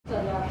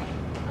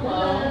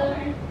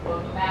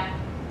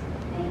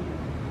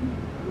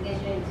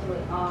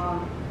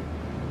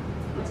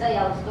tell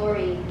y'all a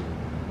story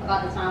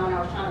about the time when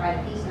I was trying to write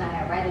a piece and I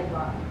had writer's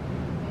block.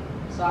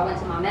 So I went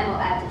to my memo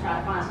app to try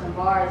to find some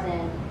bars,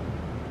 and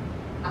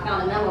I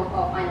found a memo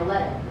called Final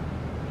Letter.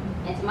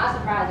 And to my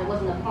surprise, it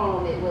wasn't a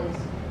poem. It was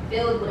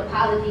filled with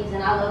apologies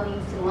and I love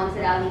yous to the ones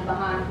that I leave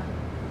behind.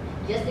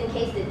 Just in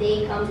case the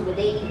day comes where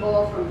they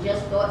evolve from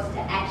just thoughts to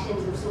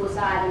actions of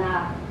suicide, and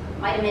I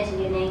might have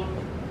mentioned your name.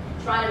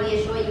 Trying to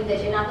reassure you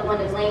that you're not the one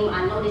to blame.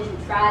 I know that you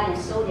tried, and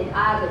so did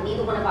I, but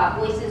neither one of our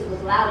voices was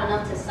loud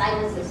enough to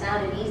silence the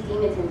sound of these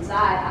demons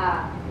inside.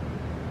 I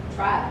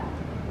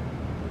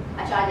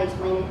tried to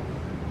explain it.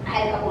 I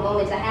had a couple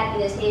moments of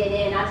happiness here and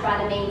there, and I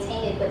tried to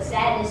maintain it, but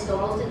sadness stole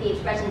most of the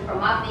expression from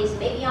my face.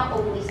 Maybe I'm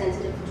overly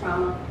sensitive to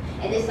trauma.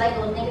 And this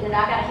cycle of thinking that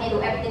I gotta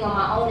handle everything on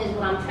my own is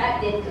what I'm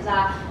trapped in, because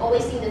I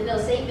always seem to feel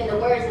safe in the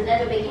words that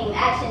never became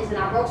actions, and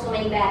I broke so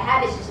many bad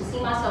habits just to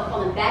see myself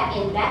falling back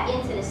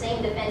into the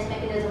same defense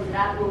mechanisms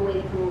that I threw away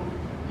to prove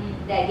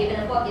that giving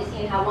a fuck is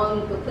seeing how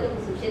long you could put up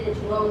with some shit that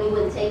you normally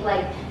wouldn't take.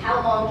 Like,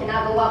 how long can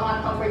I go out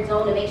my comfort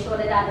zone to make sure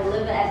that I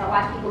deliver as I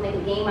watch people make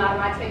a game out of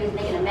my triggers,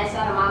 making a mess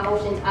out of my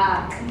emotions.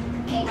 I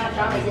paint my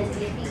traumas into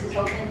these pieces,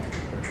 hoping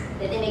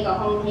that they make a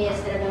home here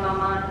instead of in my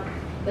mind.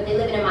 But they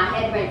living in my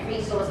head rent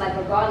free, so it's like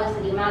regardless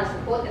of the amount of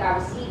support that I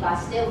receive, I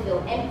still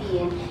feel empty,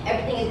 and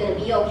everything is gonna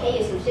be okay.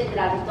 It's some shit that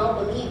I just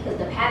don't believe, because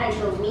the pattern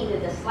shows me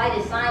that the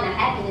slightest sign of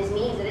happiness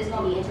means that it's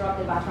gonna be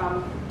interrupted by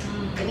trauma.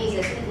 It means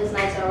that sleepless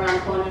nights are around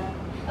the corner,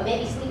 or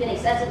maybe sleeping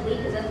excessively,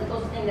 because that's the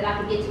closest thing that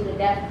I could get to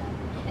death.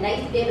 And I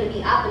used to be able to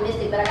be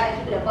optimistic, but I gotta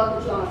keep it a buck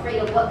with you. I'm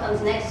afraid of what comes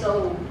next.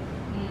 So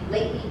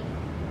lately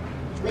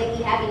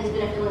happiness has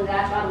been a feeling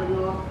that I try to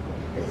ignore.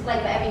 Because it's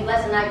like for every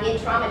blessing I get,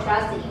 trauma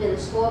tries to even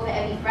the score. For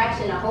every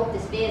fraction, I hope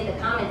despair is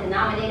the common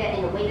denominator,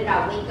 and the way that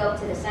I wake up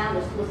to the sound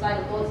of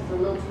suicidal thoughts is a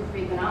little too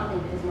frequent. I don't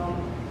think that it's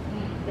normal.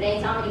 But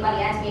anytime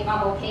anybody asks me if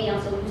I'm okay,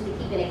 I'm so used to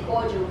keeping it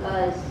cordial,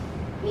 because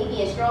me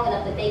being strong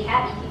enough to fake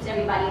happy keeps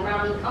everybody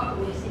around me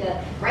comfortable. You see the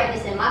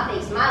brightness in my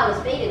face, smile is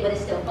faded, but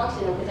it's still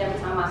functional, because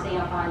every time I say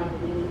I'm fine, they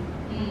believe me.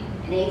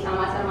 And anytime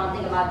I tell them I'm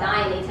thinking about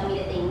dying, they tell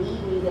me that they need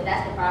me, but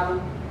that's the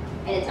problem.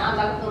 And at times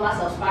I can feel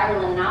myself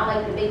spiraling, and I don't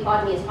like the big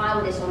part of me is fine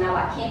with it, so now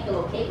I can't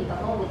feel okay with the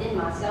home within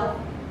myself,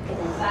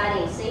 because inside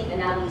ain't safe, and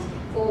now these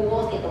four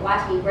walls get to watch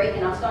me break,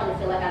 and I'm starting to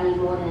feel like I need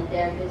more than a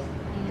therapist.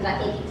 Because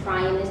I can't keep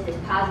trying this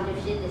positive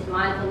shit, this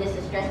mindfulness,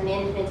 this stress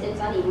management tips.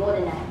 I need more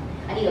than that.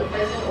 I need a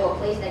person or a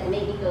place that can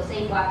make me feel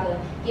safe, where I could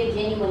give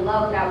genuine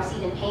love without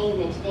receiving pain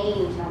in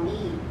exchange. I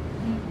need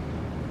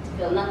to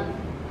feel nothing.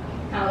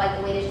 Kind of like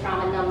the way this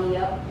trauma numbed me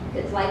up,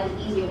 because life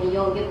is easier when you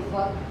don't give a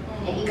fuck.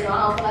 And even though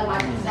I don't feel like my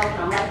true self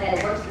and I'm like that,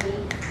 it works for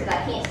me, because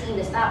I can't seem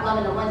to stop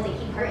loving the ones that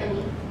keep hurting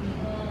me.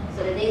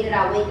 So the day that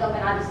I wake up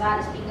and I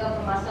decide to speak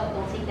up for myself,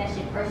 don't take that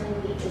shit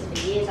personally, because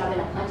for years I've been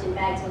a punching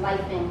bag to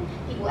life, and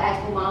people ask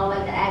me why I don't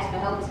like to ask for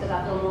help. It's because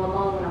I feel more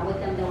alone when I'm with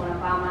them than when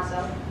I'm by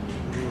myself.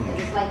 And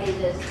it's like they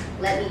just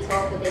let me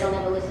talk, but they don't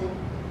ever listen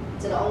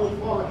to the only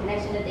form of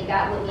connection that they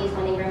got with me is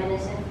when they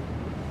reminiscing.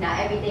 Now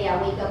every day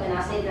I wake up and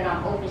I say that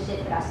I'm over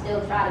shit, but I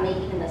still try to make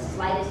even the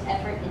slightest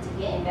effort into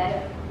getting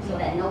better, so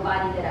that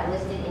nobody that I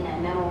listed in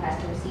that memo has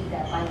to receive